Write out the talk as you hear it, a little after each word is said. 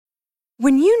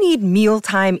When you need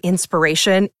mealtime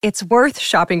inspiration, it's worth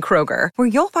shopping Kroger, where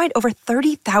you'll find over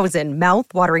 30,000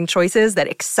 mouth-watering choices that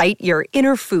excite your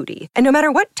inner foodie. And no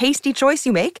matter what tasty choice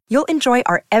you make, you'll enjoy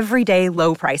our everyday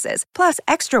low prices, plus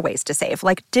extra ways to save,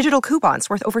 like digital coupons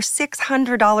worth over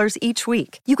 $600 each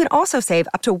week. You can also save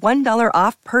up to $1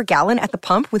 off per gallon at the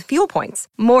pump with fuel points.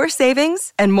 More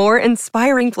savings and more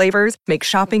inspiring flavors make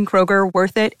shopping Kroger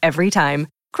worth it every time.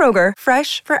 Kroger,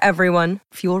 fresh for everyone.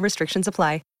 Fuel restrictions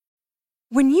apply.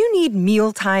 When you need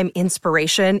mealtime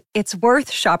inspiration, it's worth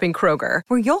shopping Kroger,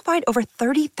 where you'll find over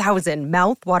 30,000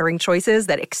 mouth-watering choices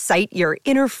that excite your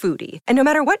inner foodie. And no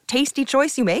matter what tasty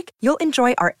choice you make, you'll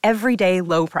enjoy our everyday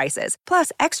low prices,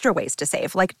 plus extra ways to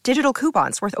save, like digital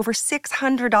coupons worth over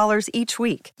 $600 each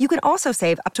week. You can also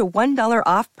save up to $1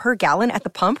 off per gallon at the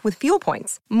pump with fuel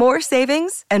points. More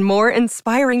savings and more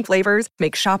inspiring flavors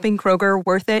make shopping Kroger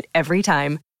worth it every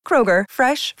time. Kroger,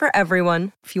 fresh for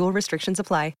everyone. Fuel restrictions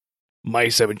apply. My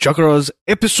Seven Chakras,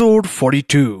 episode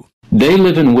 42. They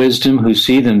live in wisdom who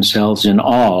see themselves in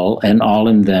all and all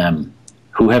in them,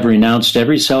 who have renounced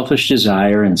every selfish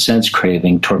desire and sense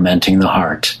craving tormenting the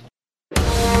heart.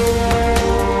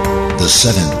 The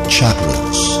seven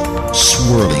chakras,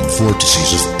 swirling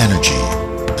vortices of energy,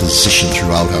 positioned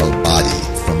throughout our body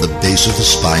from the base of the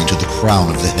spine to the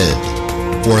crown of the head.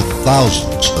 For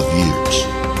thousands of years,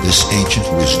 this ancient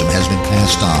wisdom has been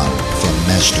passed on from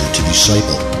master to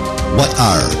disciple. What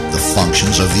are the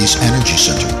functions of these energy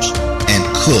centers? And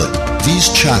could these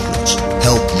chakras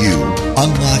help you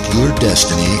unlock your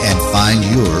destiny and find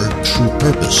your true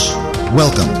purpose?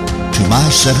 Welcome to My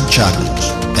Seven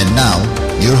Chakras. And now,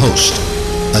 your host,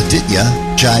 Aditya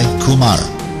Jai Kumar.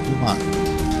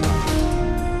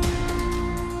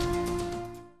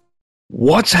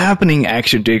 What's happening,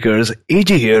 action takers?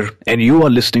 AJ here, and you are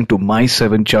listening to My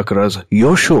Seven Chakras,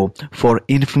 your show for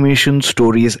information,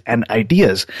 stories, and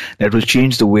ideas that will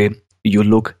change the way you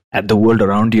look at the world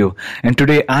around you. And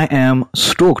today I am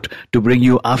stoked to bring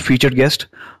you our featured guest,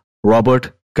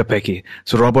 Robert Capecchi.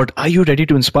 So Robert, are you ready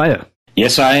to inspire?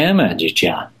 Yes, I am,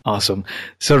 Aditya. Awesome.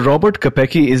 So Robert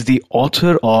Capecchi is the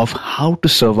author of How to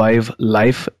Survive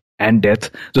Life and Death,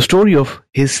 the story of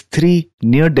his 3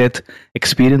 near-death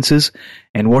experiences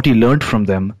and what he learned from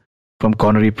them, from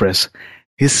Connery Press.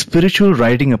 His spiritual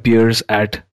writing appears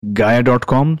at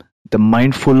Gaia.com,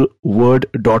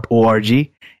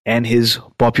 themindfulword.org, and his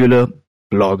popular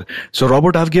blog. So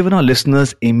Robert, I've given our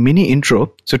listeners a mini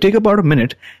intro, so take about a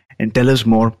minute and tell us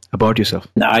more about yourself.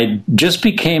 I just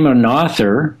became an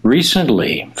author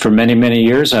recently. For many, many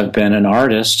years, I've been an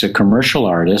artist, a commercial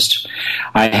artist.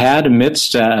 I had,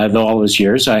 amidst all those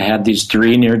years, I had these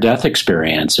 3 near-death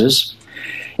experiences.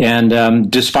 And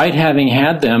despite having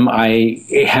had them, I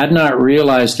had not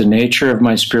realized the nature of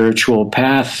my spiritual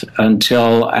path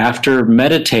until after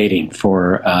meditating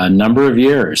for a number of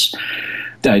years.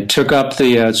 I took up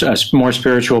the more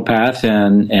spiritual path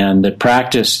and the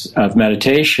practice of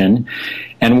meditation.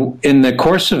 And in the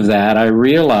course of that, I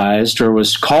realized or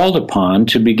was called upon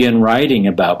to begin writing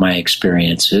about my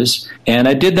experiences. And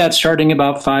I did that starting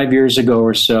about 5 years ago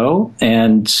or so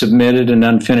and submitted an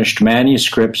unfinished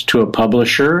manuscript to a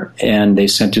publisher. And they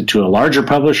sent it to a larger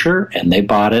publisher and they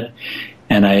bought it.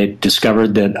 And I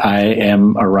discovered that I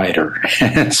am a writer.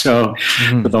 And so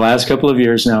for the last couple of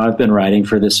years now, I've been writing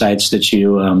for the sites that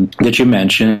you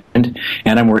mentioned, and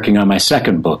I'm working on my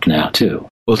second book now, too.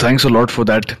 Well, thanks a lot for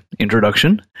that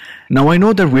introduction. Now, I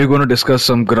know that we're going to discuss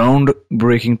some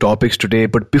groundbreaking topics today,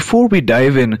 but before we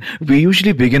dive in, we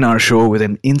usually begin our show with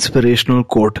an inspirational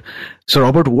quote. So,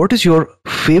 Robert, what is your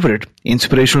favorite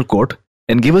inspirational quote?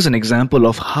 And give us an example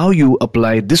of how you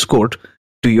apply this quote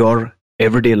to your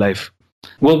everyday life.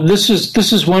 Well, this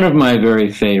is one of my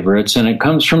very favorites, and it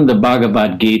comes from the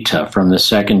Bhagavad Gita, from the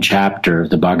 2nd chapter of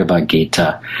the Bhagavad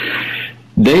Gita.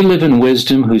 They live in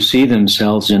wisdom who see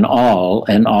themselves in all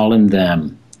and all in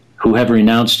them, who have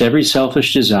renounced every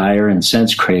selfish desire and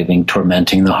sense craving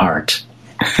tormenting the heart.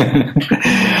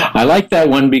 I like that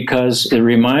one because it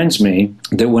reminds me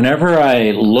that whenever I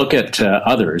look at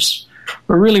others,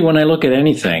 or really when I look at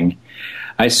anything,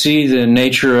 I see the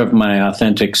nature of my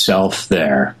authentic self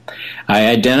there. I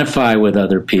identify with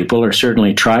other people, or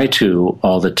certainly try to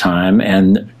all the time,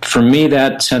 and for me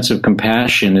that sense of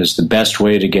compassion is the best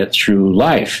way to get through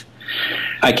life.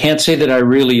 I can't say that I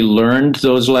really learned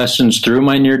those lessons through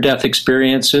my near-death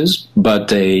experiences, but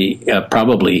they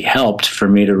probably helped for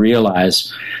me to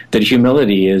realize that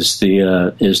humility is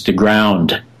the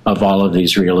ground of all of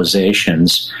these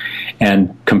realizations.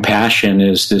 And compassion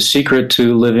is the secret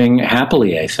to living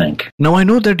happily, I think. Now, I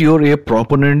know that you're a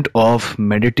proponent of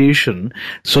meditation.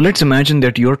 So let's imagine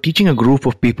that you're teaching a group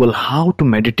of people how to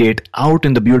meditate out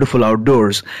in the beautiful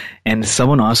outdoors. And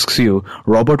someone asks you,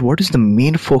 Robert, what is the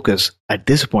main focus at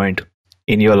this point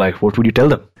in your life? What would you tell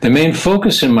them? The main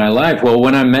focus in my life, well,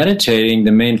 when I'm meditating,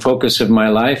 the main focus of my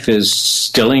life is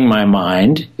stilling my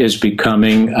mind, is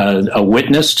becoming a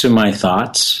witness to my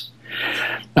thoughts.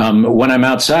 When I'm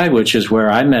outside, which is where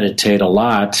I meditate a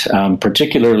lot,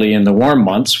 particularly in the warm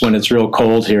months when it's real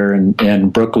cold here in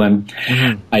Brooklyn,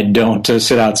 I don't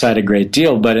sit outside a great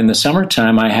deal. But in the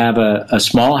summertime, I have a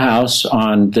small house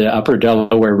on the upper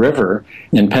Delaware River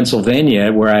in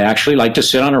Pennsylvania where I actually like to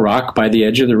sit on a rock by the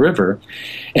edge of the river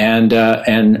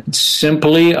and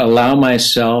simply allow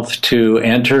myself to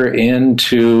enter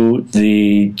into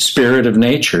the spirit of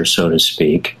nature, so to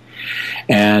speak,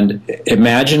 and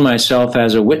imagine myself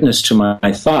as a witness to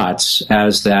my thoughts,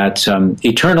 as that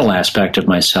eternal aspect of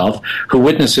myself who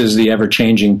witnesses the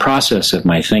ever-changing process of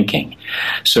my thinking.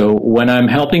 So when I'm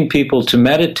helping people to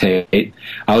meditate,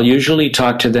 I'll usually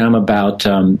talk to them about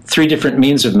 3 different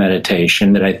means of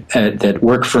meditation that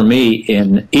work for me,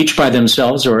 in each by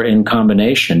themselves or in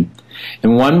combination.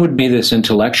 And one would be this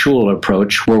intellectual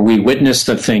approach where we witness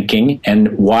the thinking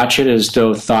and watch it as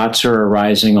though thoughts are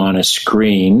arising on a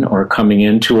screen or coming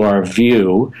into our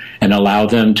view, and allow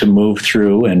them to move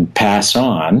through and pass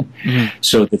on,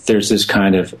 so that there's this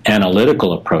kind of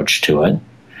analytical approach to it.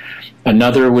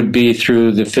 Another would be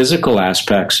through the physical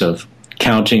aspects of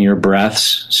counting your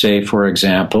breaths, say, for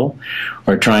example,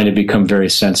 or trying to become very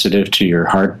sensitive to your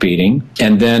heart beating.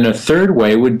 And then a third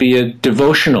way would be a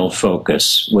devotional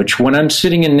focus, which when I'm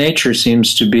sitting in nature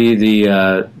seems to be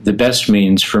the best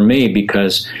means for me,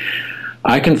 because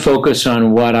I can focus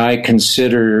on what I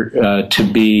consider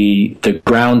to be the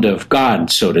ground of God,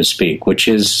 so to speak, which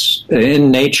is in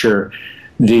nature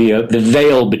the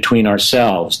veil between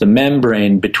ourselves, the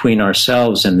membrane between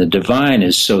ourselves and the divine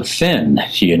is so thin,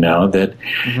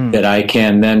 that I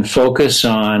can then focus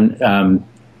on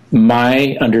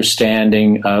my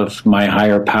understanding of my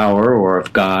higher power or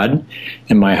of God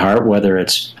in my heart, whether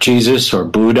it's Jesus or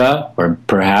Buddha, or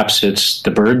perhaps it's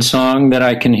the bird song that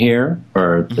I can hear,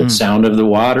 or the sound of the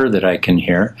water that I can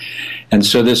hear. And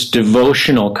so this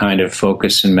devotional kind of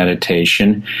focus and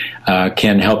meditation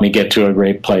can help me get to a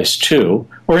great place too,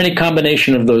 or any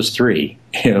combination of those 3,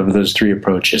 of those 3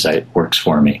 approaches. It works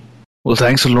for me. Well,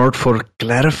 thanks a lot for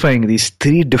clarifying these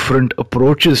 3 different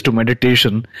approaches to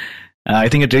meditation. I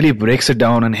think it really breaks it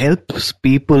down and helps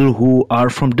people who are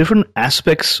from different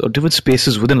aspects or different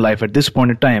spaces within life at this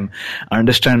point in time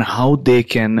understand how they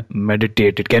can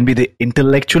meditate. It can be the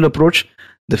intellectual approach,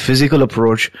 the physical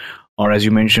approach, or as you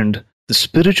mentioned, the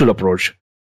spiritual approach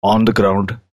on the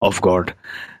ground of God.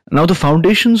 Now, the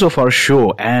foundations of our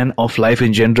show and of life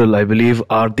in general, I believe,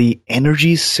 are the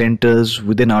energy centers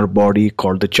within our body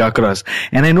called the chakras.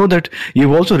 And I know that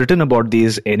you've also written about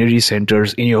these energy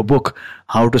centers in your book,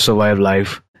 How to Survive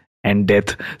Life and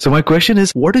Death. So my question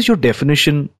is, what is your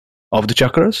definition of the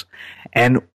chakras?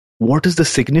 And what is the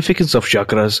significance of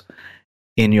chakras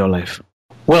in your life?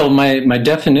 Well, my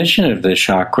definition of the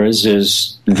chakras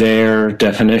is their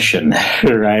definition,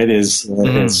 right? Is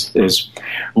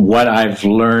what I've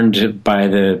learned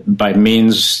by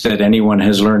means that anyone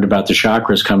has learned about the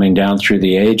chakras coming down through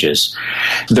the ages.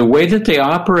 The way that they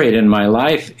operate in my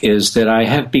life is that I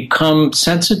have become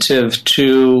sensitive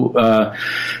to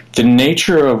the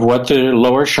nature of what the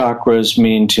lower chakras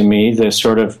mean to me, the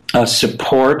sort of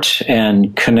support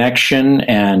and connection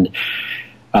and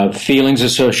feelings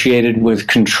associated with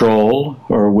control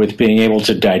or with being able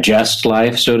to digest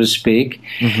life, so to speak.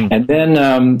 And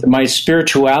then my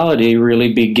spirituality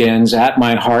really begins at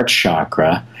my heart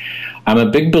chakra. I'm a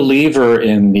big believer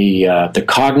in the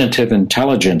cognitive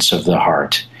intelligence of the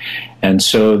heart. And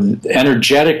so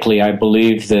energetically, I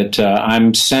believe that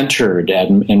I'm centered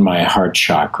in my heart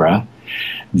chakra.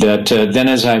 That then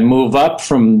as I move up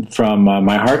from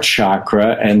my heart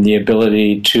chakra and the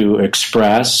ability to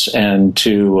express and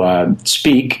to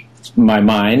speak my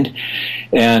mind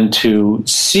and to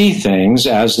see things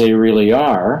as they really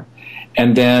are,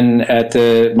 and then at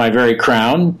my very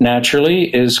crown,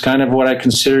 naturally, is kind of what I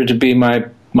consider to be my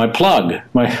plug,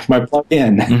 my plug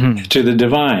in to the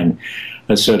divine,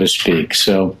 so to speak.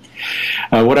 So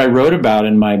what I wrote about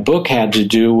in my book had to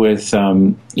do with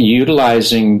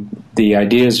utilizing the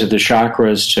ideas of the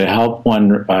chakras to help one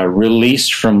release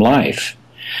from life.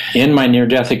 In my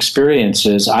near-death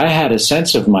experiences, I had a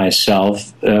sense of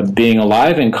myself being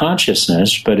alive in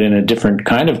consciousness, but in a different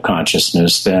kind of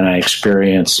consciousness than I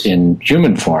experience in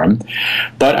human form.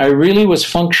 But I really was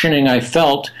functioning, I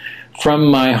felt, from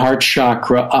my heart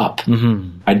chakra up.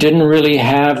 Mm-hmm. I didn't really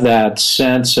have that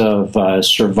sense of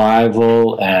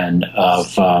survival and of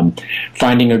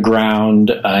finding a ground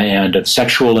and of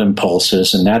sexual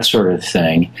impulses and that sort of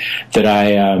thing that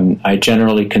I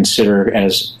generally consider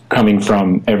as coming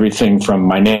from everything from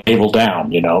my navel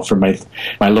down, from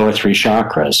my lower three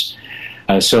chakras.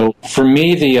 So for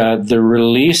me, the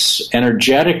release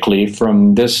energetically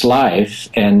from this life,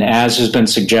 and as has been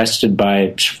suggested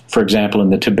by, for example, in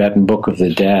the Tibetan Book of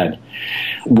the Dead,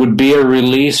 would be a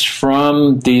release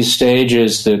from these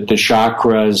stages that the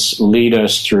chakras lead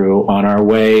us through on our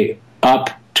way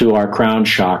up to our crown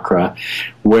chakra,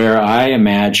 where I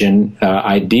imagine,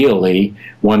 ideally,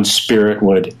 one's spirit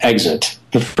would exit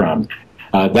from.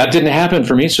 That didn't happen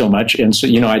for me so much, and so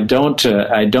I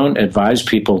don't advise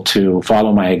people to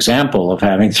follow my example of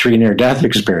having 3 near-death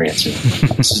experiences.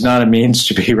 This is not a means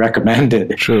to be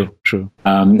recommended. True.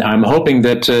 I'm hoping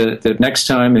that next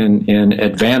time in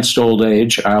advanced old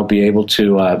age, I'll be able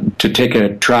to take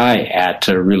a try at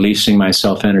releasing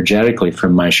myself energetically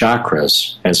from my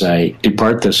chakras as I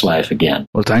depart this life again.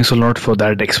 Well, thanks a lot for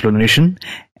that explanation.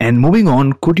 And moving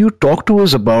on, could you talk to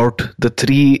us about the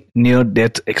 3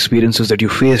 near-death experiences that you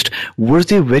faced? Were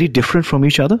they very different from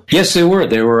each other? Yes, they were.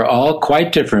 They were all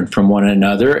quite different from one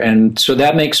another. And so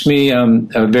that makes me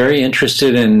very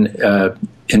interested in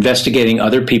investigating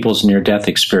other people's near-death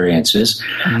experiences.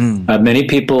 Many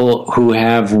people who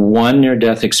have one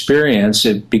near-death experience,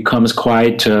 it becomes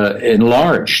quite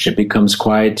enlarged. It becomes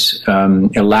quite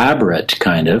elaborate,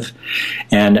 kind of.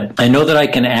 And I know that I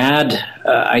can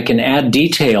add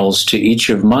details to each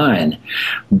of mine,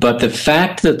 but the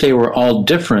fact that they were all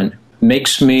different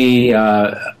makes me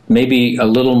maybe a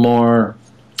little more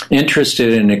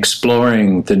interested in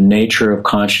exploring the nature of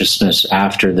consciousness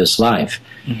after this life.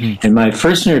 Mm-hmm. In my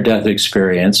first near-death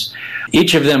experience,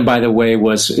 each of them, by the way,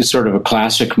 was sort of a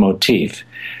classic motif.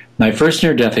 My first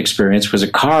near-death experience was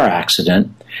a car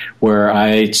accident where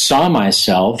I saw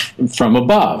myself from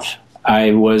above.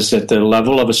 I was at the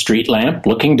level of a street lamp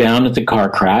looking down at the car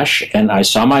crash, and I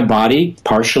saw my body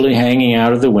partially hanging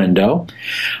out of the window.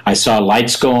 I saw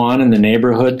lights go on in the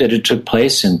neighborhood that it took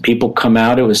place, and people come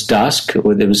out. It was dusk. It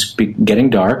was getting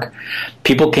dark.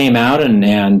 People came out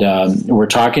and were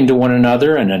talking to one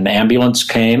another, and an ambulance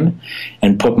came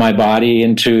and put my body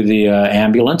into the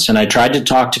ambulance. And I tried to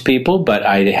talk to people, but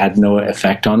I had no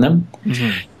effect on them.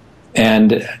 Mm-hmm.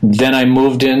 And then I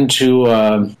moved into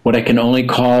what I can only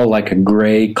call like a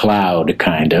gray cloud,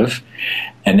 kind of,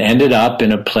 and ended up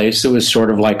in a place that was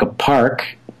sort of like a park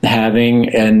having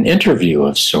an interview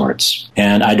of sorts.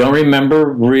 And I don't remember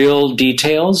real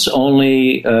details,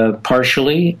 only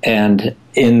partially. And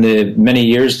in the many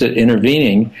years that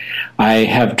intervening, I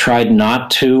have tried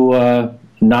not to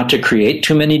create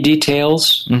too many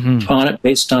details on it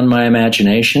based on my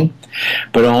imagination,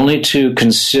 but only to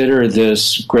consider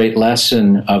this great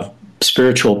lesson of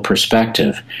spiritual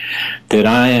perspective, that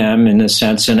I am, in a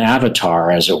sense, an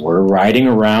avatar, as it were, riding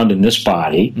around in this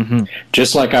body,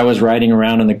 just like I was riding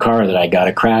around in the car that I got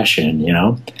a crash in,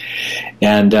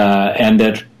 and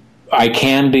that I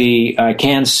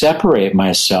can separate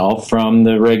myself from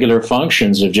the regular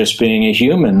functions of just being a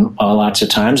human lots of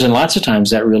times, and lots of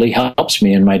times that really helps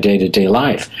me in my day-to-day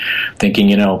life. Thinking,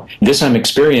 this I'm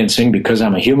experiencing because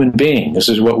I'm a human being. This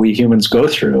is what we humans go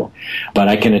through. But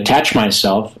I can attach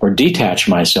myself or detach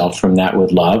myself from that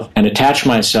with love, and attach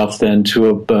myself then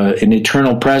to an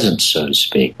eternal presence, so to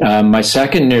speak. My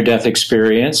second near-death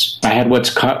experience, I had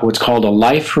what's called a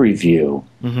life review,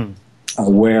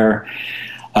 where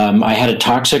I had a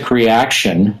toxic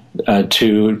reaction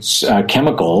to a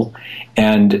chemical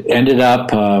and ended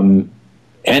up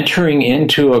entering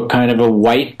into a kind of a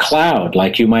white cloud,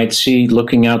 like you might see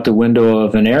looking out the window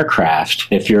of an aircraft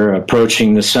if you're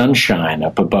approaching the sunshine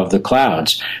up above the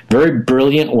clouds. Very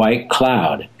brilliant white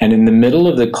cloud. And in the middle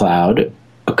of the cloud,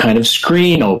 a kind of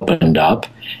screen opened up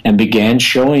and began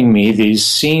showing me these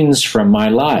scenes from my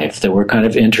life that were kind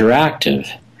of interactive.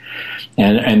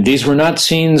 And these were not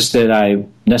scenes that I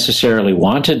necessarily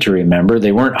wanted to remember.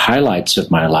 They weren't highlights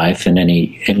of my life in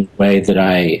any way that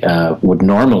I would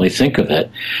normally think of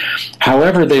it.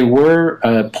 However, they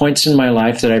were points in my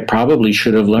life that I probably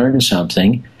should have learned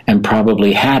something and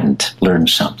probably hadn't learned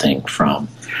something from.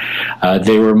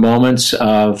 They were moments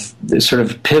of sort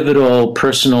of pivotal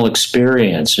personal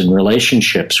experience and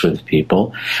relationships with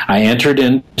people. I entered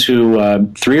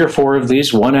into 3 or 4 of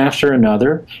these, one after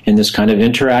another, in this kind of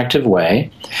interactive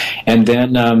way. And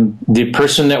then the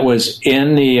person that was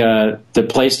in the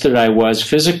place that I was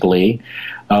physically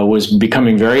was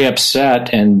becoming very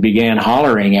upset and began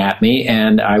hollering at me,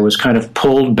 and I was kind of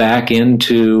pulled back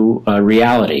into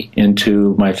reality,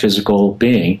 into my physical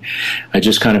being. I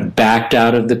just kind of backed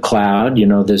out of the cloud,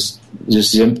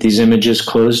 these images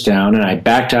closed down, and I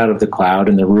backed out of the cloud,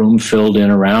 and the room filled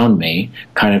in around me,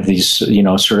 kind of these,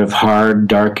 sort of hard,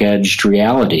 dark-edged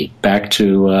reality, back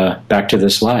to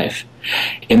this life.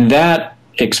 In that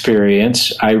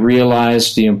experience, I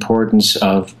realized the importance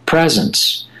of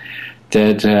presence,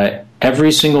 that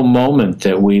every single moment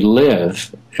that we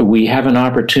live, we have an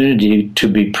opportunity to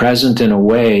be present in a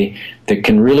way that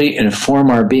can really inform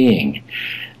our being,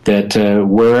 that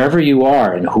wherever you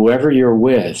are and whoever you're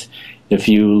with, if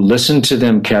you listen to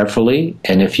them carefully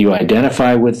and if you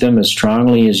identify with them as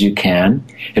strongly as you can,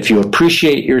 if you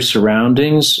appreciate your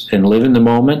surroundings and live in the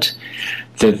moment,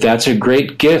 that's a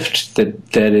great gift that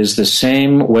is the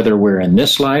same whether we're in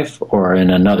this life or in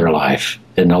another life,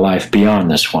 in a life beyond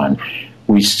this one.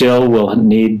 We still will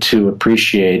need to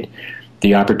appreciate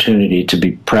the opportunity to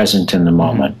be present in the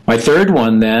moment. My third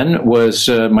one then was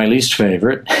my least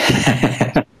favorite.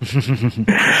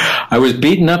 I was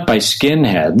beaten up by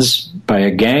skinheads, by a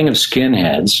gang of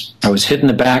skinheads. I was hit in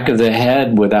the back of the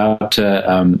head without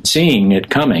seeing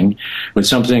it coming with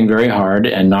something very hard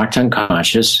and knocked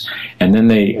unconscious. And then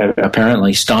they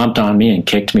apparently stomped on me and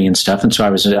kicked me and stuff. And so I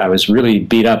was really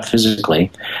beat up physically.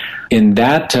 In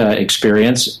that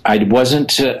experience, I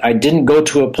didn't go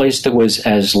to a place that was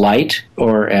as light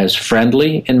or as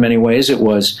friendly in many ways.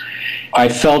 I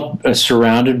felt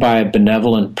surrounded by a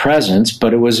benevolent presence,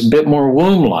 but it was a bit more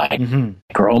womb-like,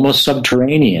 or almost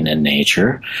subterranean in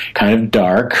nature, kind of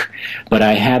dark. But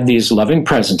I had these loving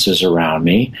presences around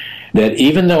me that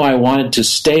even though I wanted to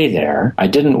stay there, I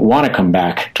didn't want to come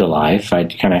back to life. I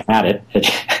kind of had it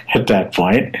at that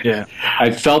point. Yeah.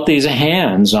 I felt these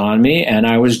hands on me, and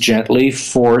I was gently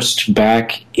forced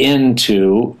back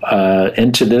into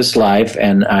this life.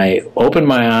 And I opened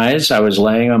my eyes. I was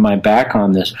laying on my back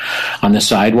on the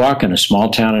sidewalk in a small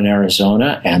town in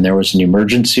Arizona, and there was an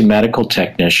emergency medical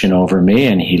technician over me,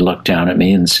 and he looked down at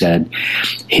me and said,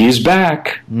 "He's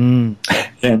back." And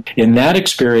in that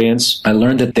experience, I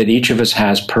learned that each of us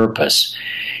has purpose.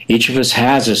 Each of us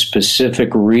has a specific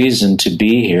reason to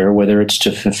be here, whether it's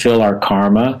to fulfill our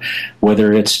karma,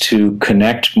 whether it's to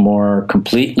connect more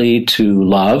completely to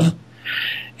love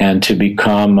and to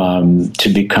become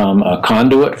a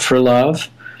conduit for love.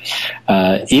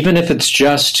 Even if it's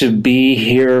just to be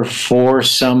here for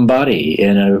somebody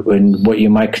in what you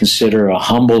might consider a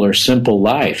humble or simple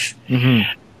life.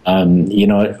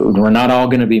 We're not all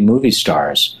going to be movie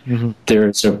stars.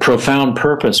 There's a profound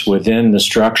purpose within the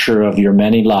structure of your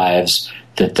many lives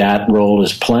that role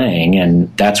is playing,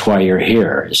 and that's why you're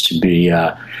here, is to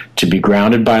be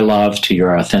grounded by love to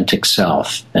your authentic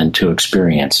self and to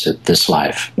experience this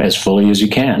life as fully as you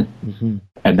can.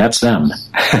 And that's them.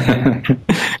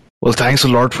 Well, thanks a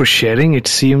lot for sharing. It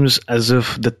seems as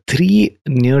if the 3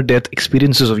 near-death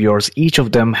experiences of yours, each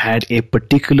of them had a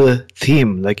particular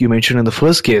theme. Like you mentioned in the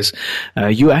first case,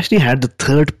 you actually had the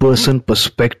third-person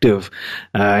perspective.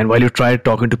 And while you tried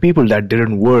talking to people, that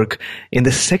didn't work. In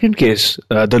the second case,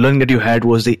 the learning that you had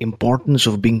was the importance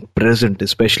of being present,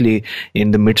 especially in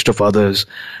the midst of others.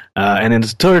 And in the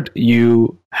third,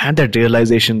 you had that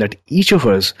realization that each of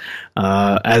us,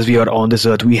 as we are on this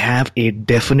earth, we have a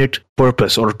definite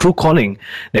purpose or a true calling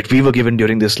that we were given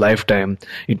during this lifetime.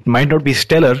 It might not be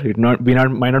stellar.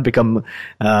 Might not become,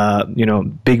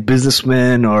 big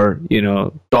businessmen or,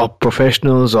 top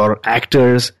professionals or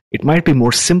actors. It might be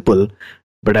more simple.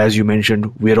 But as you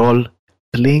mentioned, we're all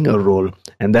playing a role.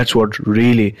 And that's what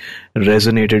really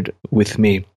resonated with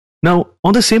me. Now,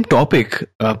 on the same topic,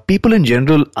 people in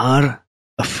general are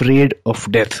afraid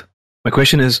of death. My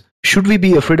question is, should we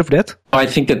be afraid of death? I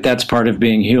think that's part of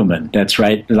being human. That's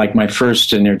right. Like my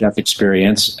first near-death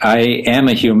experience, I am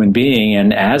a human being,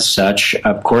 and as such,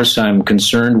 of course, I'm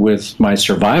concerned with my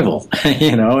survival,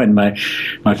 and my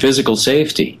physical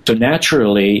safety. So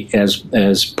naturally, as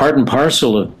part and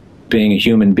parcel of being a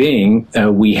human being,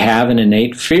 we have an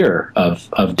innate fear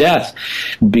of death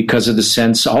because of the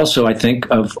sense also, I think,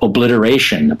 of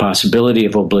obliteration, the possibility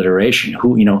of obliteration.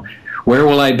 Where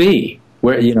will I be?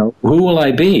 Who will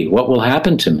I be? What will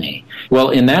happen to me?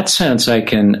 Well, in that sense, I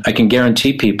can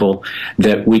guarantee people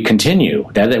that we continue.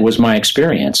 That was my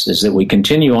experience, is that we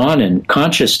continue on in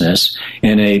consciousness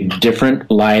in a different,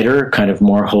 lighter, kind of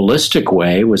more holistic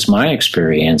way was my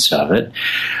experience of it.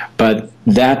 But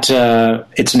that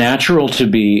it's natural to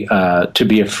be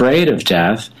afraid of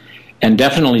death, and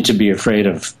definitely to be afraid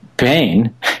of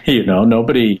pain.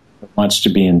 Nobody wants to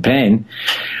be in pain.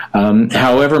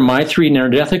 However, my 3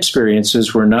 near-death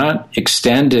experiences were not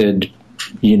extended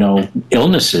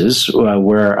illnesses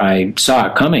where I saw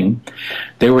it coming,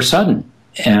 they were sudden.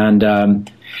 And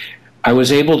I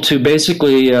was able to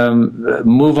basically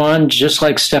move on just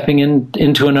like stepping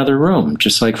into another room,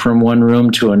 just like from one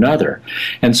room to another.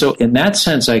 And so in that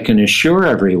sense, I can assure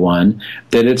everyone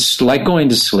that it's like going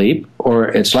to sleep, or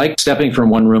it's like stepping from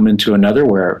one room into another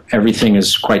where everything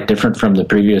is quite different from the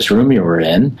previous room you were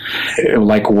in.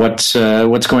 Like what's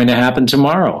going to happen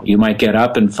tomorrow? You might get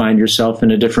up and find yourself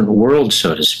in a different world,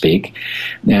 so to speak.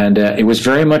 And it was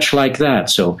very much like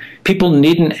that. So people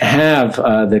needn't have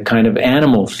the kind of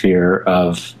animal fear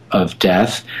of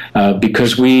death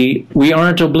because we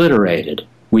aren't obliterated.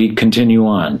 We continue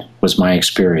on, was my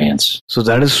experience. So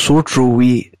that is so true.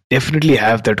 We definitely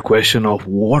have that question of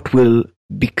what will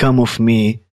become of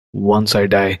me once I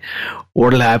die?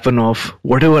 What will happen of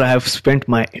whatever I have spent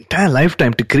my entire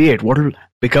lifetime to create? What will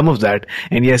become of that?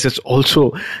 And yes, it's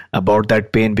also about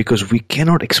that pain, because I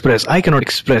cannot express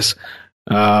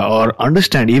or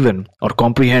understand even or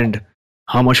comprehend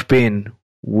how much pain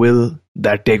will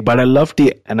that take. But I love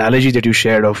the analogy that you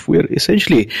shared of we're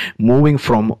essentially moving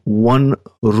from one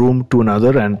room to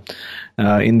another, and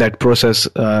in that process,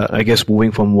 I guess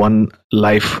moving from one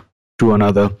life to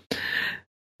another.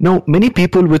 Now, many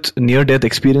people with near-death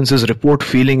experiences report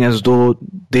feeling as though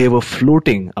they were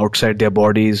floating outside their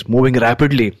bodies, moving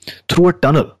rapidly through a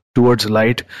tunnel towards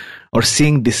light, or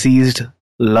seeing deceased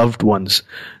loved ones.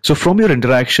 So from your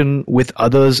interaction with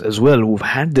others as well who've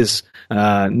had this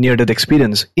near-death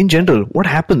experience, in general, what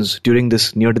happens during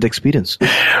this near-death experience?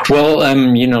 Well,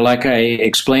 like I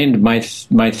explained, my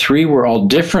three were all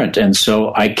different, and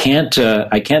so I can't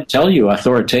tell you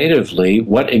authoritatively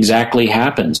what exactly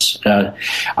happens.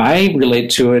 I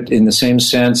relate to it in the same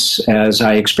sense as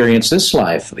I experienced this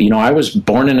life. I was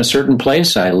born in a certain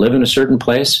place. I live in a certain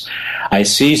place. I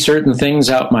see certain things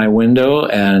out my window,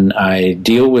 and I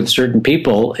deal with certain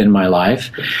people in my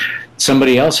life.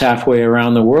 Somebody else halfway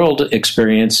around the world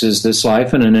experiences this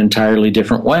life in an entirely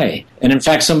different way. And in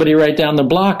fact, somebody right down the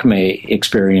block may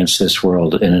experience this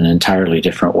world in an entirely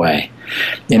different way.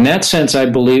 In that sense, I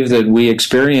believe that we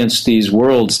experience these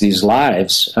worlds, these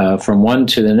lives, from one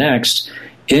to the next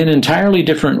in entirely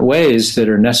different ways that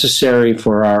are necessary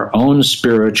for our own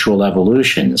spiritual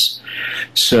evolutions.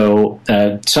 So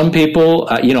some people,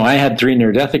 I had 3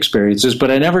 near-death experiences,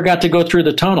 but I never got to go through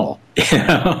the tunnel.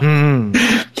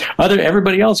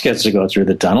 Everybody else gets to go through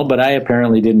the tunnel, but I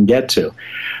apparently didn't get to.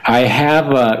 I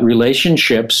have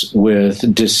relationships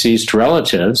with deceased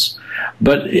relatives,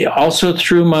 but also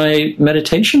through my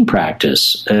meditation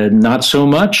practice, not so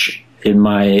much in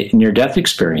my near-death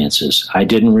experiences. I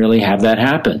didn't really have that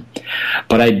happen.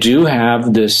 But I do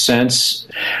have this sense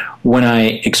when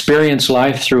I experience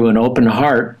life through an open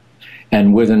heart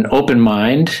and with an open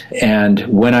mind, and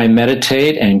when I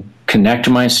meditate and connect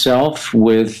myself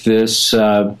with this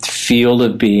field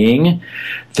of being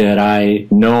that I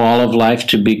know all of life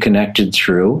to be connected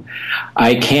through,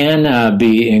 I can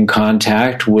be in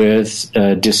contact with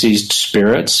deceased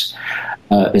spirits.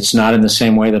 It's not in the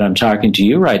same way that I'm talking to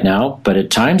you right now, but at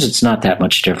times it's not that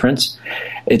much difference.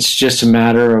 It's just a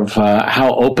matter of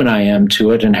how open I am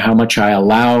to it and how much I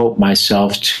allow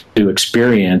myself to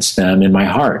experience them in my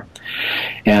heart.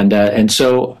 And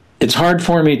so it's hard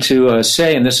for me to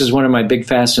say, and this is one of my big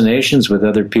fascinations with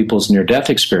other people's near-death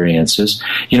experiences,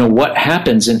 what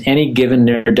happens in any given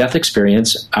near-death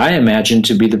experience, I imagine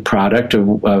to be the product of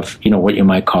what you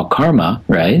might call karma,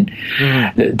 right?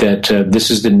 Mm-hmm. That this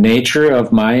is the nature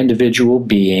of my individual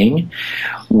being.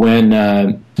 When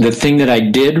the thing that I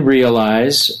did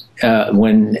realize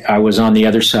when I was on the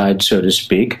other side, so to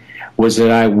speak, was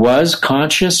that I was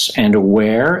conscious and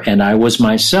aware, and I was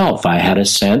myself. I had a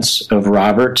sense of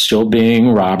Robert still being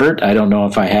Robert. I don't know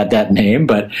if I had that name,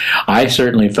 but I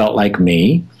certainly felt like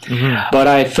me. Mm-hmm. But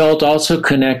I felt also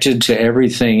connected to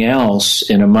everything else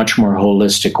in a much more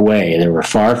holistic way. There were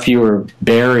far fewer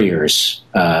barriers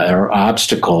or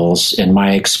obstacles in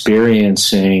my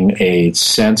experiencing a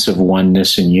sense of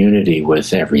oneness and unity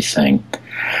with everything.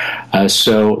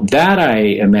 So that, I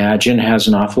imagine, has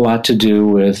an awful lot to do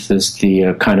with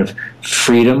the kind of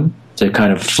freedom, the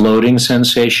kind of floating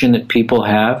sensation that people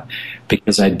have,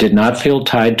 because I did not feel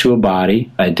tied to a body.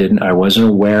 I wasn't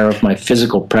aware of my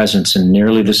physical presence in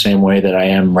nearly the same way that I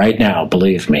am right now,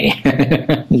 believe me.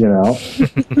 Yeah.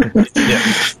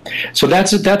 So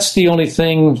that's the only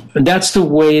thing, that's the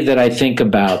way that I think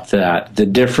about that, the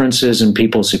differences in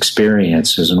people's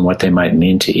experiences and what they might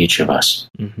mean to each of us.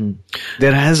 Mm-hmm.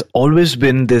 There has always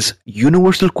been this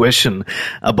universal question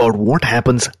about what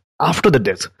happens after the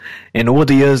death. And over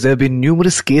the years, there have been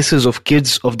numerous cases of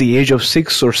kids of the age of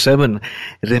 6 or 7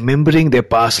 remembering their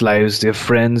past lives, their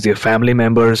friends, their family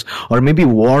members, or maybe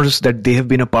wars that they have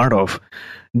been a part of.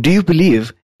 Do you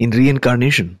believe in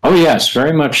reincarnation? Oh, yes,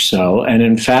 very much so. And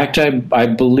in fact, I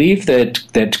believe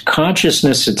that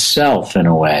consciousness itself, in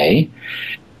a way,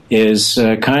 is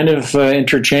kind of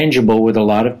interchangeable with a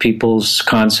lot of people's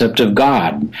concept of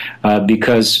God,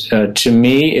 because to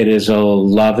me it is a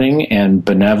loving and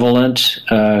benevolent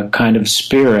kind of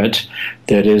spirit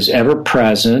that is ever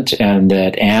present and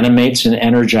that animates and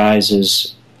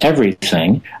energizes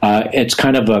everything. It's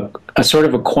kind of a sort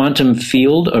of a quantum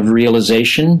field of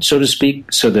realization, so to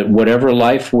speak, so that whatever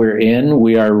life we're in,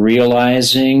 we are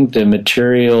realizing the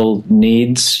material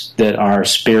needs that our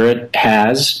spirit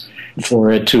has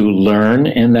for it to learn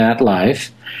in that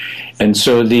life. And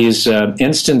so these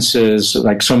instances,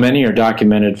 like so many are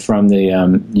documented from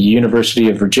the University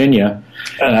of Virginia,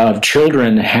 of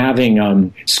children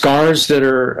having scars that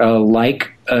are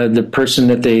like the person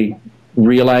that they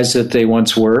realize that they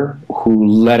once were, who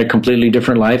led a completely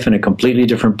different life in a completely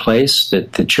different place,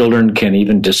 that the children can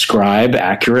even describe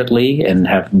accurately and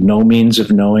have no means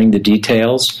of knowing the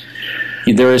details.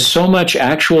 There is so much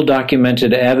actual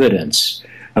documented evidence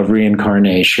of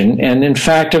reincarnation, and in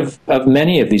fact of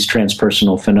many of these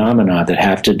transpersonal phenomena that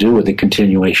have to do with the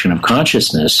continuation of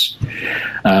consciousness,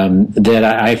 that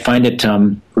I find it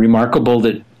remarkable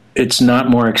that it's not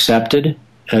more accepted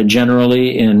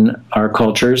generally in our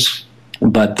cultures,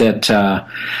 but that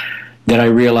I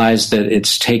realize that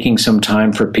it's taking some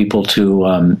time for people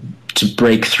to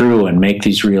break through and make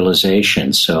these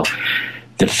realizations. So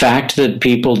the fact that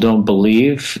people don't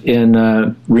believe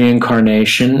in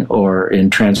reincarnation or in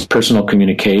transpersonal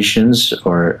communications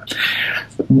or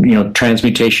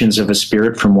transmutations of a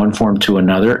spirit from one form to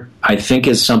another, I think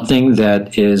is something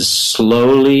that is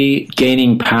slowly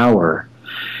gaining power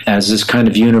as this kind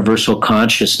of universal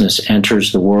consciousness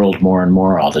enters the world more and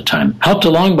more all the time. Helped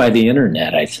along by the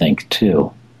internet, I think,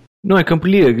 too. No, I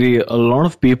completely agree. A lot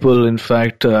of people, in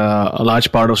fact, a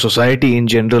large part of society in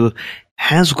general,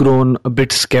 has grown a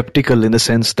bit skeptical in the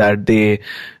sense that they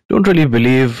don't really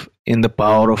believe in the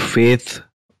power of faith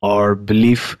or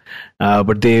belief,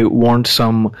 but they want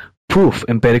some proof,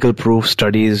 empirical proof,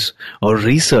 studies or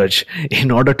research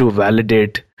in order to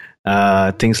validate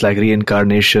things like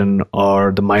reincarnation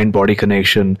or the mind-body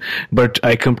connection. But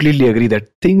I completely agree that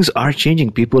things are changing.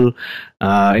 People,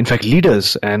 in fact,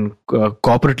 leaders and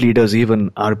corporate leaders even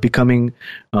are becoming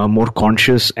more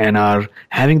conscious and are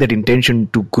having that intention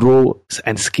to grow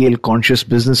and scale conscious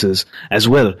businesses as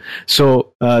well.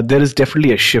 So there is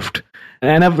definitely a shift.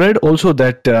 And I've read also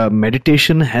that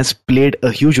meditation has played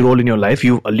a huge role in your life.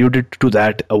 You alluded to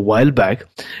that a while back.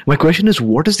 My question is,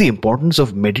 what is the importance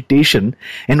of meditation,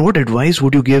 and what advice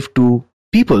would you give to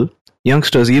people,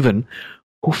 youngsters even,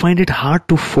 who find it hard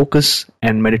to focus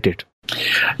and meditate?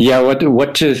 Yeah,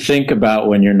 what to think about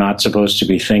when you're not supposed to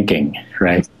be thinking,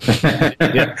 right?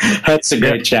 That's a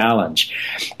great challenge.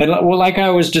 And well, like I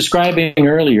was describing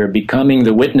earlier, becoming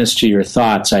the witness to your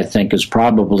thoughts, I think, is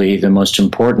probably the most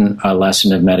important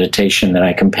lesson of meditation that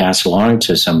I can pass along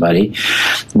to somebody.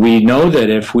 We know that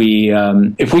if we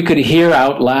could hear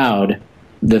out loud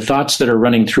the thoughts that are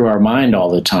running through our mind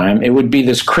all the time, it would be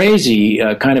this crazy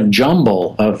kind of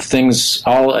jumble of things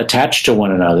all attached to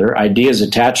one another, ideas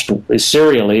attached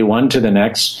serially one to the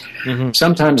next,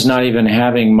 sometimes not even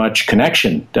having much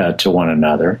connection to one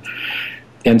another.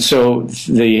 And so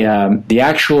the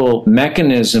actual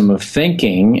mechanism of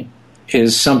thinking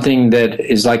is something that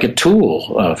is like a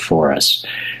tool for us,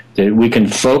 that we can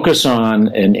focus on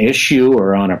an issue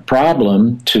or on a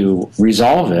problem to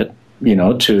resolve it,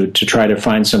 to try to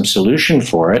find some solution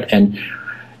for it. And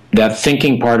that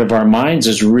thinking part of our minds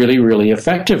is really, really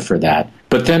effective for that.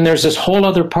 But then there's this whole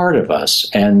other part of us,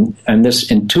 and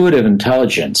this intuitive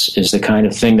intelligence is the kind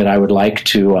of thing that I would like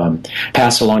to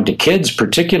pass along to kids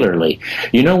particularly.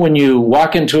 When you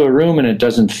walk into a room and it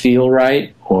doesn't feel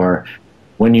right, or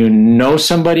when you know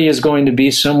somebody is going to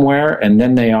be somewhere and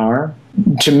then they are,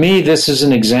 to me, this is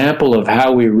an example of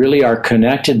how we really are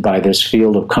connected by this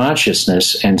field of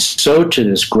consciousness and so to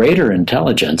this greater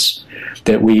intelligence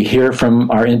that we hear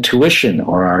from our intuition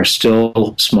or our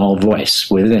still small voice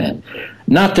within.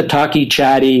 Not the talky,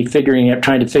 chatty,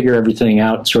 trying to figure everything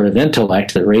out sort of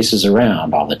intellect that races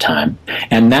around all the time.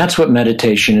 And that's what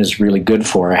meditation is really good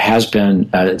for. It has been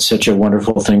such a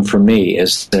wonderful thing for me,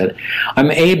 is that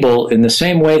I'm able, in the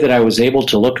same way that I was able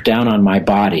to look down on my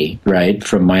body, right,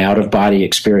 from my out-of-body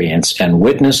experience and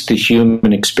witness the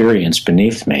human experience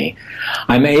beneath me,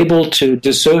 I'm able to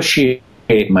dissociate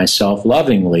myself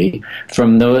lovingly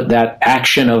from that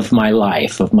action of my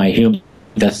life, of my human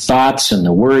the thoughts and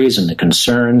the worries and the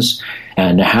concerns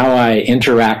and how I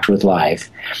interact with life.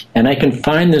 And I can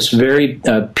find this very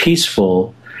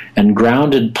peaceful and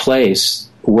grounded place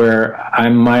where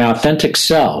I'm my authentic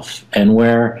self and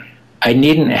where I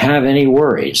needn't have any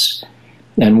worries,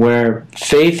 and where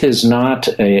faith is not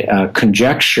a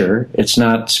conjecture, it's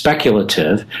not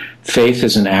speculative. Faith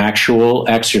is an actual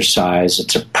exercise.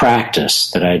 It's a practice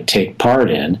that I take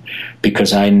part in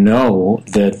because I know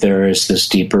that there is this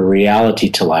deeper reality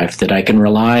to life that I can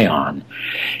rely on,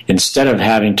 instead of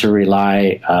having to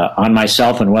rely on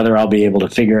myself and whether I'll be able to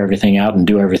figure everything out and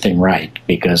do everything right,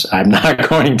 because I'm not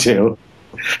going to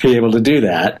be able to do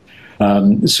that.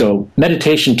 So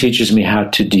meditation teaches me how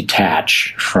to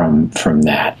detach from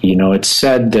that. You know, it's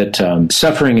said that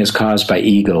suffering is caused by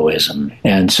egoism.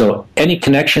 And so any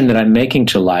connection that I'm making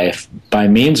to life by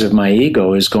means of my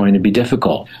ego is going to be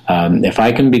difficult. If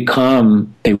I can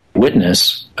become a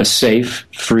witness, a safe,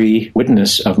 free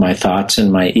witness of my thoughts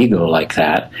and my ego like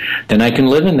that, then I can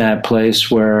live in that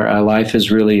place where life is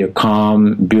really a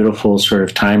calm, beautiful, sort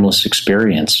of timeless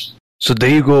experience. So there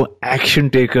you go,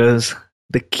 action takers.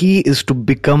 The key is to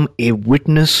become a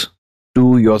witness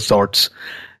to your thoughts,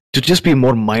 to just be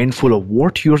more mindful of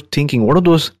what you're thinking. What are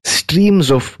those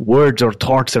streams of words or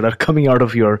thoughts that are coming out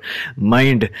of your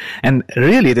mind? And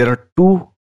really, there are two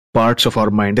parts of our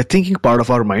mind. The thinking part of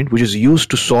our mind, which is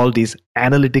used to solve these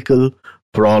analytical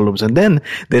problems. And then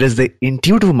there is the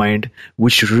intuitive mind,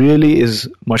 which really is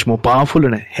much more powerful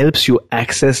and helps you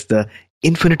access the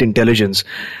infinite intelligence,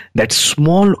 that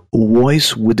small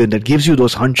voice within that gives you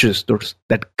those hunches,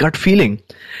 that gut feeling.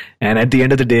 And at the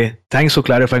end of the day, thanks for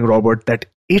clarifying, Robert, that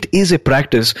it is a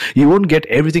practice. You won't get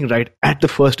everything right at the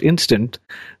first instant,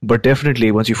 but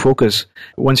definitely once you focus,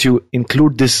 once you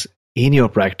include this in your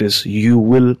practice, you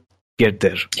will get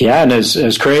there. Yeah, and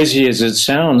as crazy as it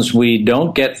sounds, we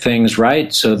don't get things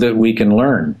right so that we can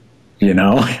learn, you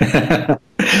know?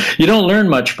 You don't learn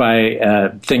much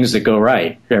by things that go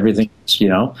right. Everything, you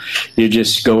know, you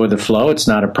just go with the flow. It's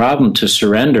not a problem to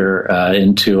surrender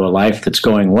into a life that's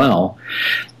going well.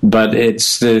 But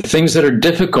it's the things that are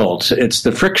difficult. It's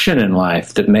the friction in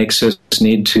life that makes us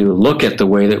need to look at the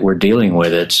way that we're dealing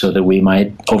with it so that we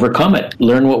might overcome it,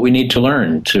 learn what we need to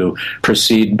learn to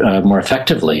proceed more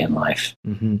effectively in life.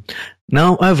 Mm-hmm.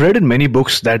 Now, I've read in many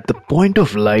books that the point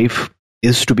of life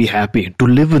is to be happy, to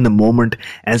live in the moment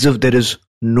as if there is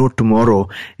no tomorrow.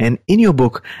 And in your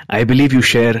book, I believe you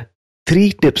share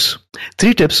three tips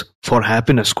for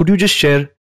happiness. Could you just share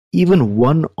even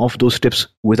one of those tips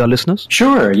with our listeners?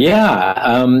 Sure. Yeah.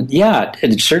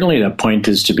 And certainly the point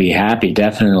is to be happy.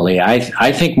 Definitely.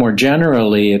 I think more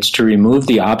generally, it's to remove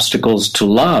the obstacles to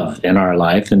love in our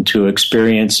life and to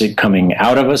experience it coming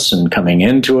out of us and coming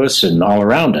into us and all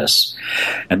around us.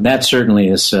 And that certainly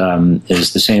is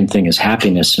the same thing as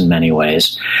happiness in many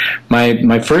ways.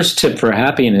 My first tip for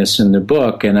happiness in the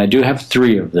book, and I do have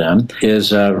three of them,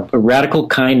 is radical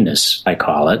kindness, I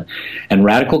call it. And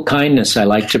radical kindness I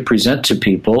like to present to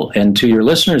people, and to your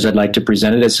listeners, I'd like to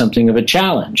present it as something of a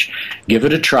challenge. Give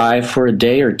it a try for a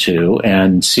day or two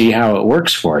and see how it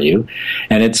works for you.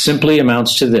 And it simply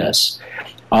amounts to this.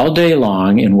 All day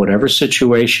long, in whatever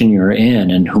situation you're in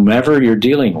and whomever you're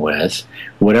dealing with,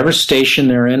 whatever station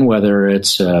they're in, whether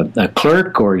it's a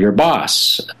clerk or your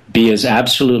boss, be as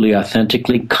absolutely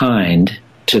authentically kind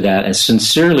to that, as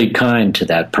sincerely kind to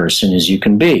that person as you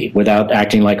can be, without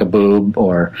acting like a boob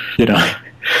or, you know,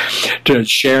 to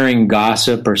sharing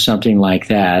gossip or something like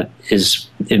that.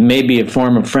 It may be a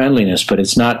form of friendliness, but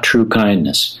it's not true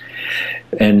kindness.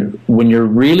 And when you're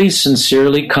really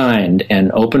sincerely kind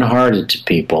and open-hearted to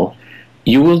people,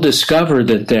 you will discover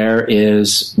that there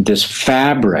is this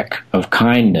fabric of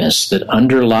kindness that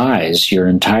underlies your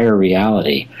entire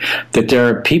reality, that there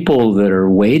are people that are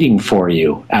waiting for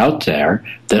you out there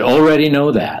that already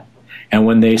know that. And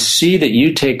when they see that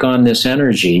you take on this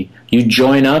energy, you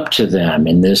join up to them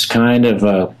in this kind of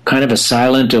a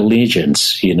silent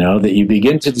allegiance, you know, that you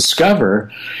begin to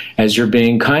discover as you're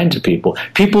being kind to people.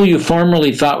 People you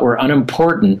formerly thought were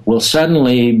unimportant will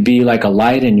suddenly be like a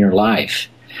light in your life.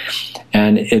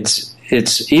 And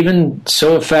it's even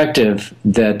so effective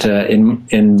that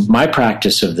in my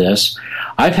practice of this,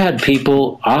 I've had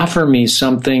people offer me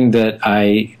something that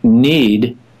I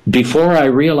need before I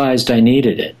realized I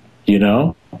needed it. You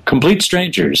know, complete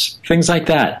strangers, things like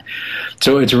that.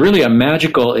 So it's really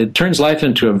it turns life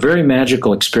into a very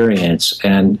magical experience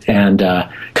and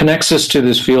connects us to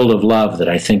this field of love that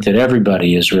I think that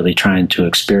everybody is really trying to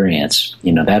experience.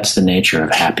 You know, that's the nature of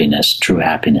happiness, true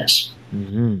happiness.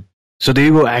 Mm-hmm. So there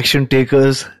you go, action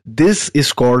takers. This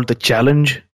is called the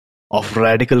challenge of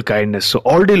radical kindness. So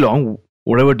all day long,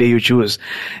 whatever day you choose,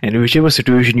 and whichever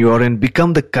situation you are in,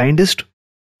 become the kindest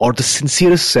or the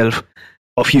sincerest self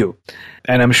of you.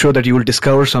 And I'm sure that you will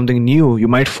discover something new. You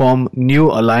might form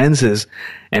new alliances,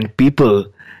 and people,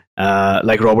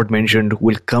 like Robert mentioned,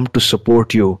 will come to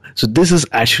support you. So this is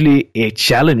actually a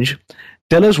challenge.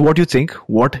 Tell us what you think.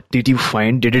 What did you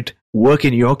find? Did it work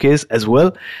in your case as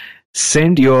well?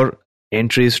 Send your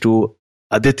entries to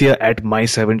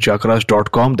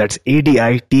aditya@my7chakras.com. That's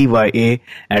ADITYA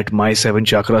at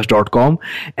my7chakras.com.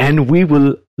 And we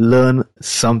will learn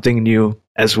something new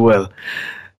as well.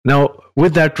 Now,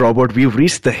 with that, Robert, we've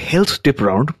reached the health tip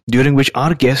round, during which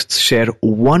our guests share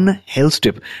one health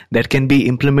tip that can be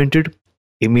implemented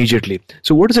immediately.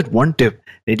 So what is that one tip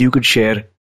that you could share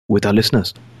with our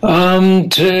listeners?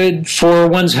 For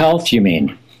one's health, you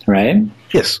mean, right?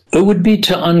 Yes. It would be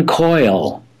to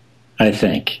uncoil, I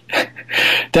think.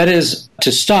 That is,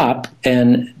 to stop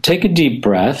and take a deep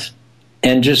breath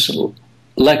and just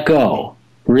let go.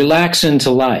 Relax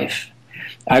into life.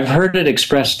 I've heard it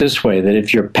expressed this way, that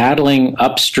if you're paddling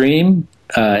upstream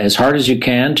as hard as you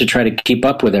can to try to keep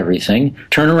up with everything,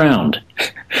 turn around.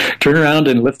 Turn around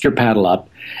and lift your paddle up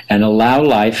and allow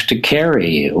life to carry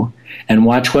you and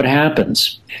watch what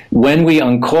happens. When we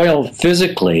uncoil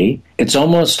physically, it's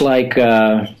almost like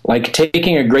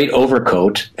taking a great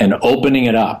overcoat and opening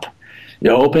it up.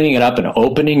 You're opening it up and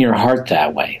opening your heart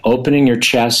that way, opening your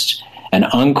chest and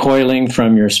uncoiling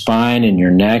from your spine and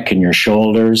your neck and your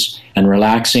shoulders and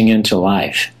relaxing into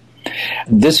life.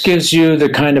 This gives you the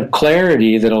kind of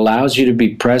clarity that allows you to be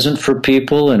present for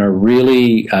people in a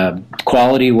really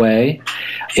quality way.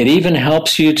 It even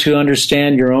helps you to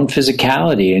understand your own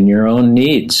physicality and your own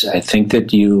needs. I think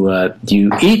that you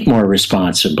eat more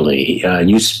responsibly,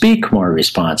 you speak more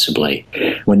responsibly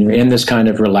when you're in this kind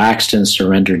of relaxed and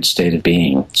surrendered state of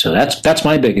being. So that's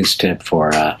my biggest tip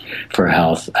for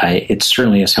health. It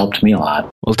certainly has helped me a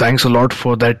lot. Well, thanks a lot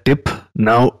for that tip.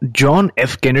 Now, John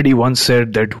F. Kennedy once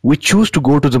said that we choose to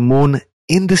go to the moon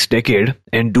in this decade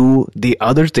and do the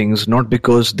other things not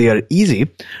because they are easy,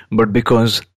 but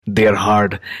because they are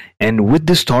hard. And with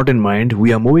this thought in mind,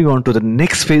 we are moving on to the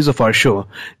next phase of our show,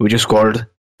 which is called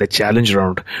the challenge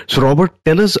round. So, Robert,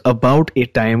 tell us about a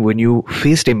time when you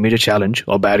faced a major challenge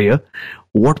or barrier.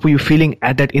 What were you feeling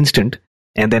at that instant?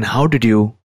 And then how did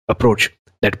you approach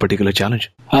that particular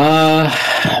challenge?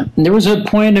 There was a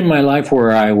point in my life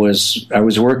where I was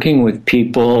working with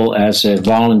people as a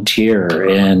volunteer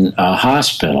in a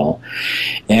hospital,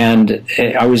 and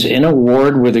I was in a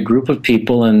ward with a group of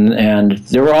people, and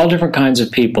there were all different kinds of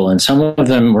people, and some of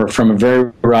them were from a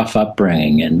very rough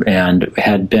upbringing and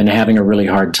had been having a really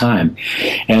hard time.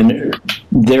 And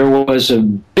there was a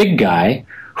big guy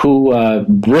who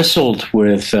bristled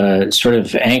with sort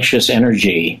of anxious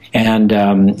energy, and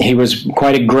he was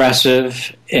quite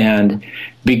aggressive and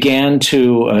began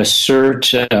to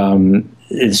assert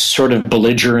sort of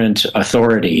belligerent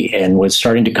authority and was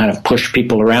starting to kind of push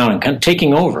people around and kind of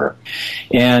taking over.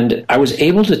 And I was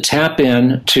able to tap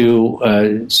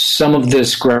into some of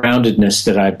this groundedness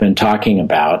that I've been talking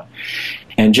about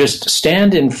and just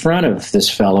stand in front of this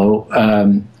fellow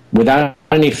without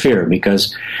any fear,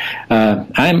 because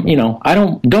don't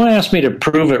ask me to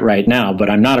prove it right now, but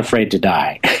I'm not afraid to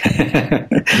die.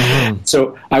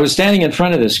 So I was standing in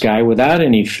front of this guy without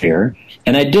any fear,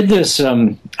 and I did this,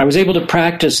 I was able to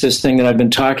practice this thing that I've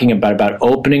been talking about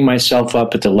opening myself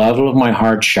up at the level of my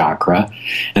heart chakra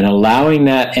and allowing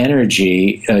that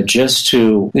energy just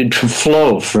to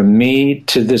flow from me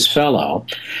to this fellow.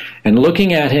 And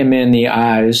looking at him in the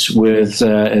eyes with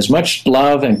as much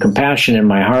love and compassion in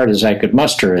my heart as I could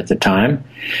muster at the time,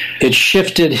 it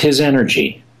shifted his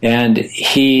energy. And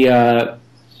he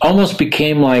almost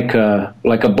became like a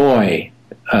boy,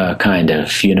 kind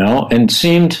of, and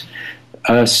seemed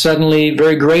suddenly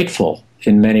very grateful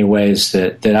in many ways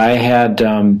that I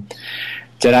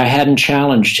hadn't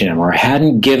challenged him or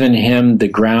hadn't given him the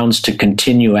grounds to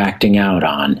continue acting out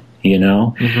on.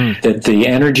 That the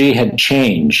energy had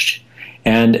changed.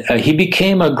 And he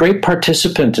became a great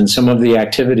participant in some of the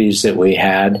activities that we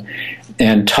had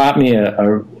and taught me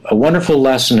a wonderful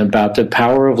lesson about the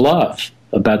power of love,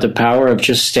 about the power of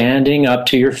just standing up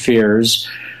to your fears,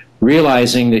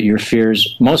 realizing that your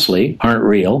fears mostly aren't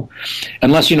real,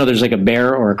 unless, there's like a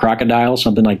bear or a crocodile,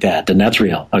 something like that, then that's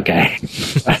real, okay?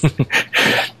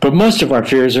 But most of our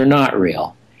fears are not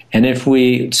real. And if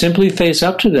we simply face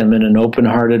up to them in an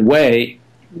open-hearted way,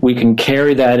 we can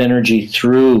carry that energy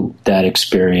through that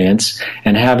experience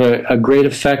and have a great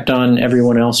effect on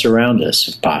everyone else around us,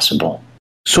 if possible.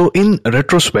 So in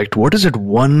retrospect, what is it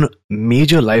one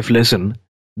major life lesson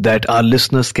that our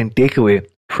listeners can take away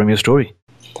from your story?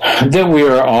 that we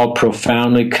are all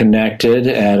profoundly connected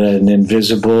at an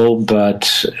invisible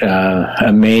but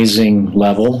amazing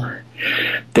level,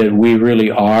 that we really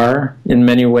are, in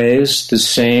many ways, the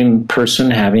same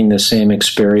person having the same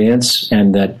experience,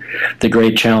 and that the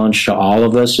great challenge to all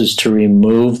of us is to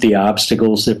remove the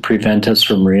obstacles that prevent us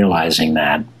from realizing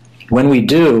that. When we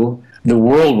do, the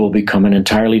world will become an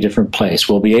entirely different place.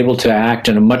 We'll be able to act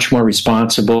in a much more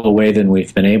responsible way than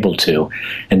we've been able to.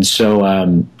 And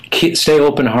so stay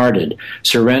open-hearted,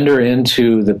 surrender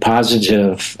into the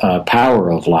positive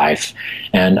power of life,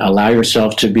 and allow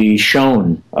yourself to be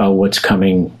shown what's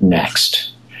coming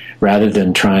next, rather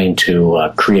than trying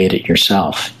to create it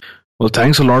yourself. Well,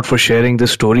 thanks a lot for sharing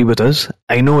this story with us.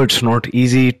 I know it's not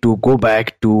easy to go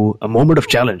back to a moment of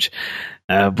challenge,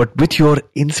 but with your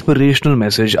inspirational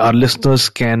message, our listeners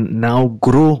can now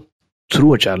grow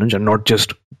through a challenge and not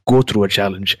just go through a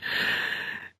challenge.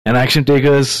 And action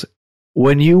takers,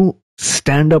 when you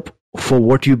stand up for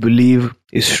what you believe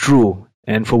is true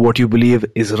and for what you believe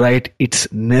is right,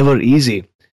 it's never easy.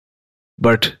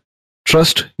 But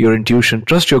trust your intuition,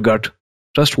 trust your gut,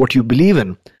 trust what you believe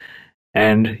in,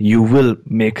 and you will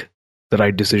make the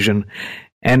right decision.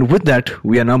 And with that,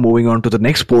 we are now moving on to the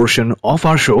next portion of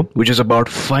our show, which is about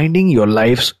finding your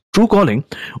life's true calling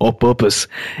or purpose.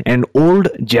 An old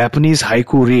Japanese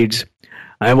haiku reads,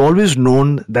 "I have always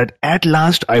known that at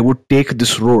last I would take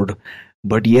this road,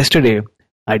 but yesterday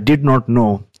I did not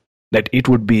know that it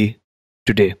would be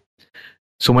today."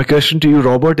 So my question to you,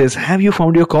 Robert, is, have you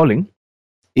found your calling?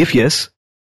 If yes,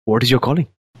 what is your calling?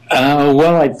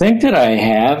 Well, I think that I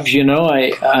have.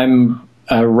 I'm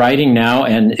writing now,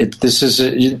 and this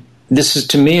is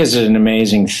to me is an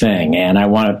amazing thing, and I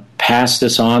want to pass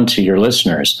this on to your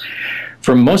listeners.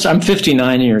 I'm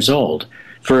 59 years old.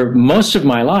 For most of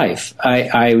my life,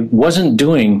 I wasn't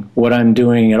doing what I'm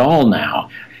doing at all now.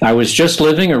 I was just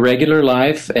living a regular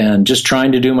life and just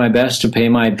trying to do my best to pay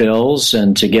my bills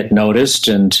and to get noticed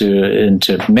and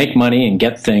to make money and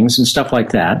get things and stuff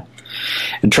like that,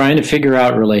 and trying to figure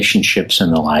out relationships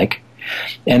and the like.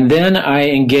 And then I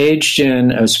engaged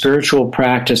in a spiritual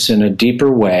practice in a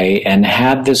deeper way and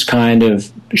had this kind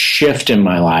of shift in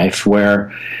my life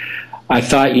where I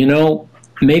thought,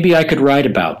 maybe I could write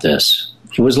about this.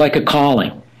 It was like a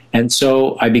calling. And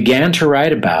so I began to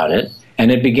write about it,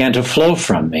 and it began to flow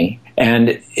from me.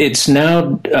 And it's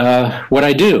now what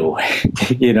I do,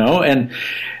 and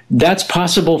that's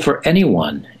possible for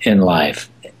anyone in life.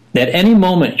 At any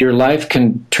moment, your life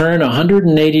can turn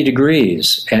 180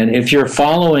 degrees. And if you're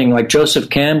following, like Joseph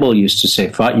Campbell used to say,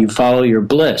 you follow your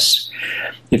bliss.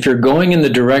 If you're going in the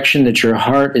direction that your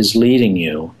heart is leading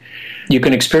you, you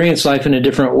can experience life in a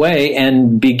different way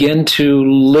and begin to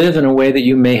live in a way that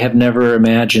you may have never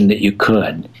imagined that you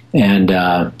could. And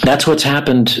that's what's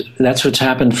happened. That's what's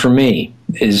happened for me.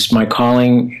 Is my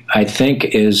calling, I think,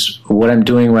 is what I'm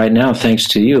doing right now, thanks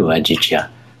to you, Aditya.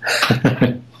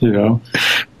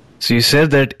 So you said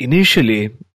that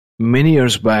initially, many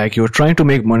years back, you were trying to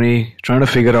make money, trying to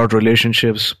figure out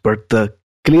relationships, but the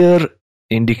clear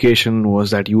indication was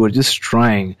that you were just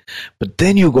trying. But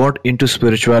then you got into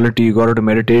spirituality, you got into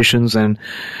meditations, and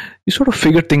you sort of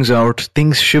figured things out.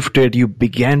 Things shifted, you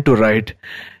began to write,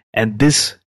 and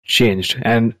this changed.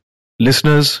 And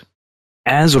listeners,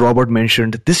 as Robert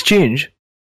mentioned, this change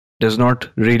does not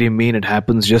really mean it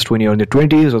happens just when you're in the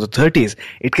 20s or the 30s.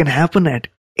 It can happen at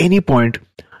any point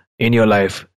in your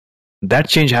life. That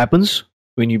change happens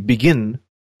when you begin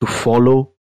to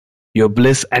follow your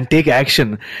bliss and take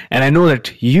action. And I know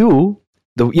that you,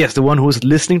 the one who's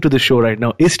listening to the show right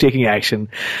now, is taking action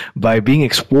by being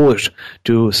exposed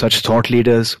to such thought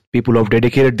leaders, people who have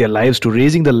dedicated their lives to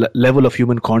raising the level of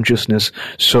human consciousness.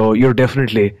 So you're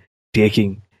definitely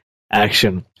taking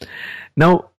action.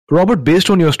 Now, Robert,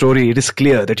 based on your story, it is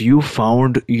clear that you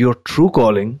found your true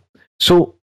calling.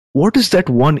 So what is that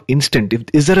one instant?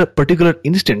 Is there a particular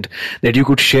instant that you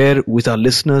could share with our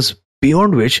listeners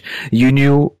beyond which you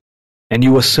knew and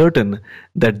you were certain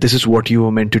that this is what you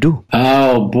were meant to do?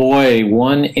 Oh, boy,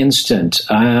 one instant.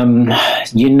 The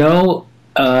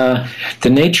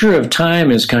nature of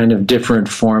time is kind of different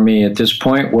for me at this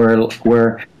point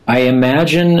where I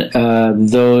imagine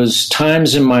those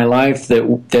times in my life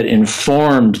that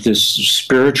informed this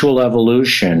spiritual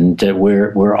evolution that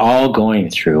we're all going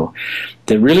through,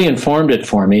 that really informed it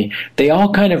for me. They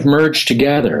all kind of merged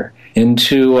together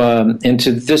into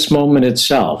this moment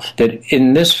itself. That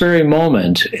in this very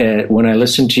moment, when I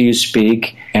listen to you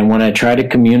speak and when I try to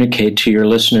communicate to your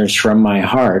listeners from my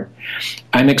heart,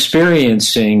 I'm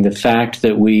experiencing the fact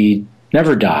that we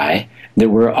never die, that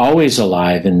we're always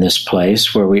alive in this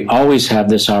place, where we always have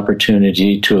this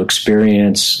opportunity to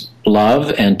experience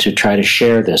love and to try to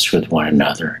share this with one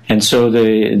another. And so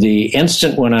the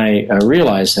instant when I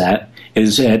realize that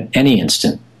is at any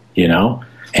instant, you know.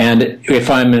 And if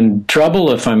I'm in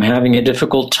trouble, if I'm having a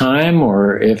difficult time,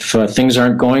 or if things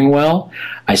aren't going well,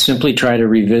 I simply try to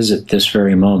revisit this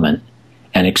very moment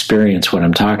and experience what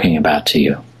I'm talking about to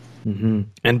you. Mm-hmm.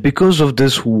 And because of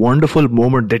this wonderful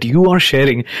moment that you are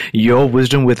sharing your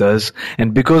wisdom with us,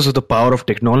 and because of the power of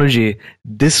technology,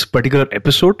 this particular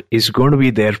episode is going to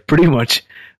be there pretty much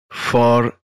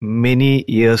for many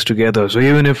years together. So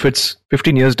even if it's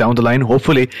 15 years down the line,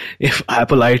 hopefully, if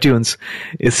Apple iTunes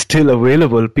is still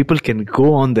available, people can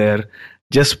go on there,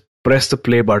 just press the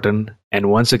play button,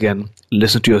 and once again,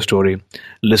 listen to your story,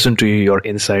 listen to your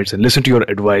insights, and listen to your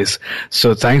advice.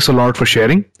 So thanks a lot for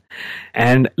sharing.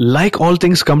 And like all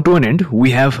things come to an end, we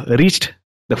have reached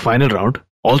the final round,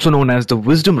 also known as the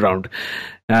wisdom round.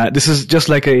 This is just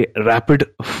like a rapid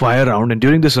fire round. And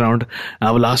during this round,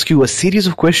 I will ask you a series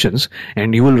of questions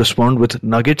and you will respond with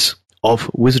nuggets of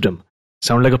wisdom.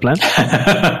 Sound like a plan?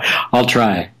 I'll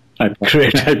try.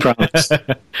 Great. I promise.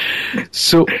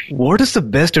 So what is the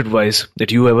best advice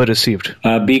that you ever received?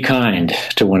 Be kind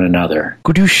to one another.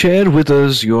 Could you share with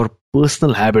us your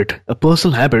personal habit, a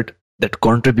personal habit that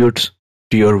contributes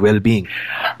to your well-being?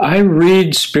 I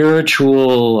read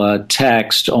spiritual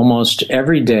text almost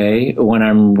every day when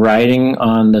I'm riding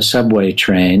on the subway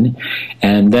train,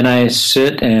 and then I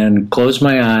sit and close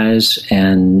my eyes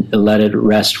and let it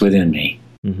rest within me.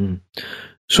 Mm-hmm.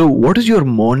 So what is your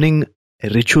morning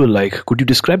ritual like? Could you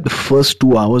describe the first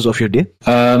 2 hours of your day?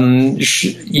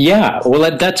 Yeah,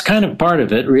 well, that's kind of part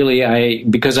of it, really.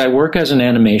 Because I work as an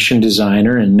animation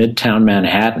designer in Midtown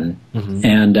Manhattan,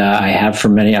 and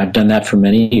I've done that for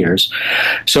many years.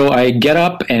 So I get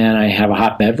up and I have a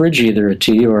hot beverage, either a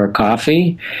tea or a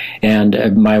coffee,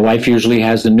 and my wife usually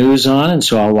has the news on, and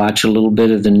so I'll watch a little bit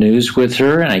of the news with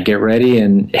her, and I get ready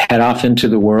and head off into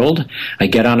the world. I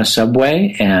get on a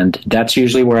subway, and that's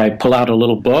usually where I pull out a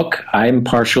little book. I'm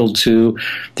partial to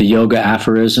the Yoga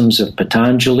Aphorisms of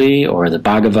Patanjali, or the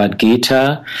Bhagavad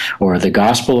Gita, or the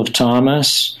Gospel of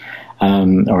Thomas,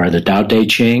 or the Tao Te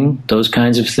Ching, those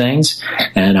kinds of things.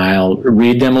 And I'll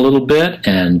read them a little bit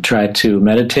and try to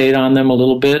meditate on them a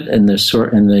little bit in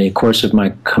the course of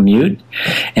my commute.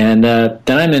 And then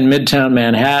I'm in Midtown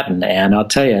Manhattan, and I'll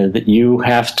tell you that you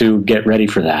have to get ready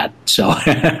for that. So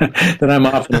then I'm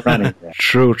off and running.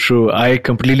 True. I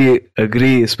completely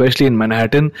agree, especially in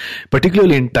Manhattan,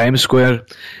 particularly in Times Square.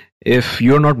 If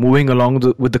you're not moving along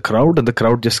with the crowd, and the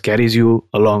crowd just carries you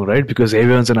along, right? Because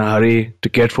everyone's in a hurry to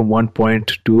get from one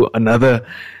point to another,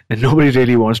 and nobody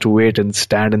really wants to wait and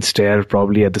stand and stare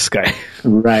probably at the sky.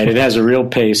 Right. It has a real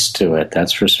pace to it,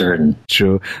 that's for certain.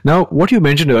 True. Now, what you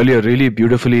mentioned earlier really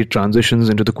beautifully transitions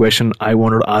into the question I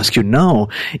wanted to ask you now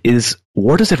is,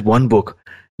 what is that one book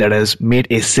that has made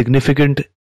a significant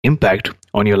impact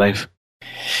on your life?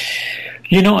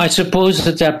 You know, I suppose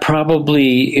that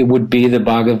probably it would be the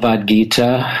Bhagavad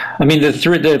Gita. I mean,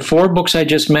 the four books I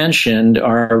just mentioned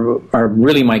are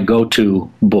really my go-to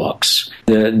books.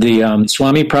 The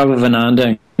Swami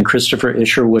Prabhavananda and Christopher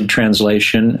Isherwood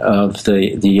translation of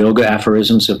the Yoga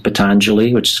Aphorisms of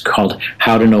Patanjali, which is called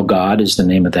How to Know God, is the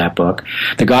name of that book.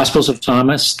 The Gospels of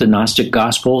Thomas, the Gnostic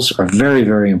Gospels, are very,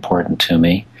 very important to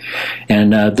me.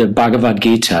 And the Bhagavad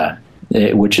Gita,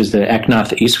 which is the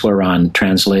Eknath Easwaran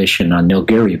translation on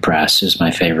Nilgiri Press, is my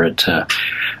favorite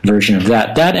version of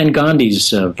that. That and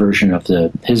Gandhi's version of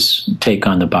his take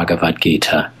on the Bhagavad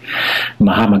Gita,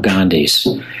 Mahatma Gandhi's.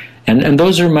 And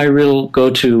those are my real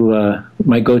go-to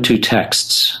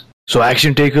texts. So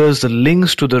action takers, the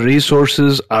links to the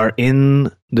resources are in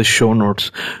the show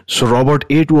notes. So Robert,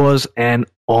 it was an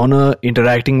honor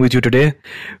interacting with you today.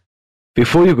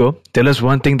 Before you go, tell us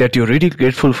one thing that you're really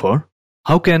grateful for.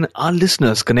 How can our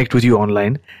listeners connect with you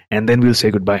online? And then we'll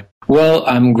say goodbye. Well,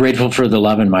 I'm grateful for the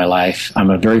love in my life. I'm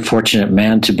a very fortunate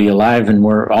man to be alive, and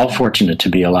we're all fortunate to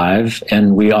be alive,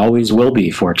 and we always will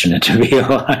be fortunate to be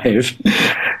alive.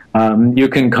 You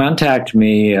can contact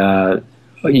me.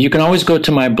 You can always go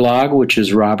to my blog, which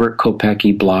is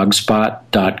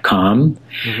robertkopecky.blogspot.com.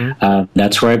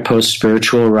 That's where I post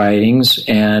spiritual writings,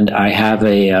 and I have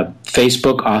a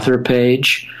Facebook author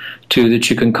page too that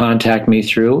you can contact me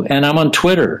through, and I'm on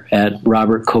Twitter at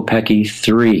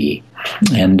robertkopecky3.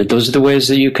 And those are the ways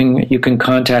that you can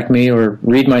contact me or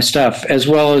read my stuff, as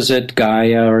well as at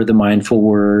Gaia or the Mindful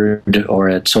Word or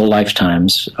at Soul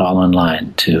Lifetimes, all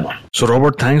online too. So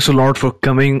Robert, thanks a lot for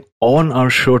coming on our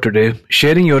show today,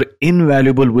 sharing your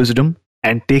invaluable wisdom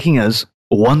and taking us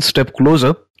one step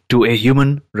closer to a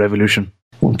human revolution.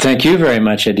 Thank you very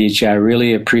much, Aditya. I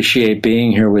really appreciate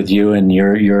being here with you, and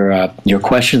your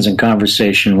questions and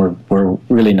conversation were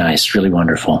really nice, really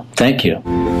wonderful. Thank you.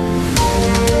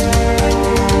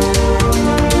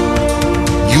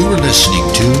 You are listening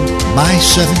to My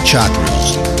Seven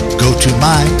Chakras. Go to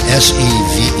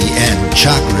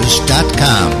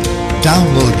mysevenchakras.com.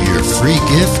 Download your free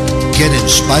gift, get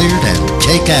inspired, and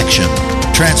take action.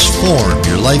 Transform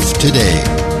your life today.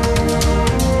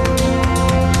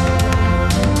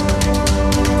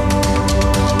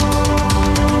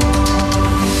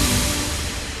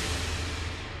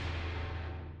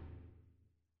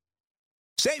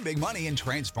 Save big money and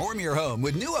transform your home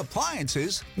with new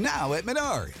appliances now at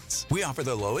Menards. We offer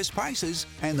the lowest prices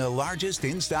and the largest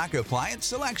in-stock appliance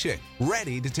selection,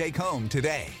 ready to take home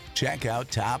today. Check out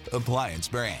top appliance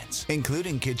brands,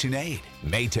 including KitchenAid,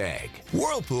 Maytag,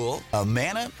 Whirlpool,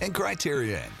 Amana, and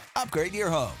Criterion. Upgrade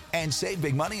your home and save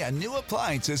big money on new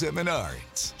appliances at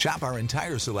Menards. Shop our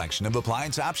entire selection of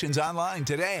appliance options online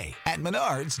today at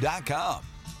Menards.com.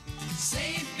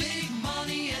 Save big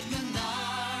money at Menards.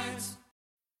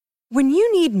 When you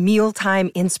need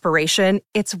mealtime inspiration,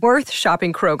 it's worth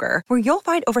shopping Kroger, where you'll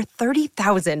find over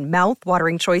 30,000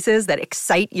 mouth-watering choices that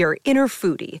excite your inner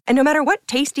foodie. And no matter what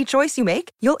tasty choice you make,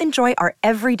 you'll enjoy our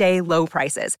everyday low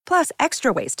prices, plus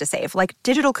extra ways to save, like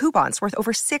digital coupons worth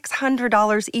over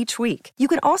 $600 each week. You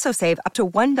can also save up to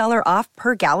 $1 off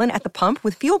per gallon at the pump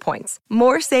with fuel points.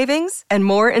 More savings and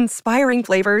more inspiring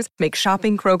flavors make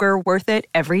shopping Kroger worth it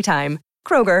every time.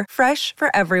 Kroger, fresh for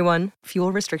everyone.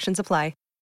 Fuel restrictions apply.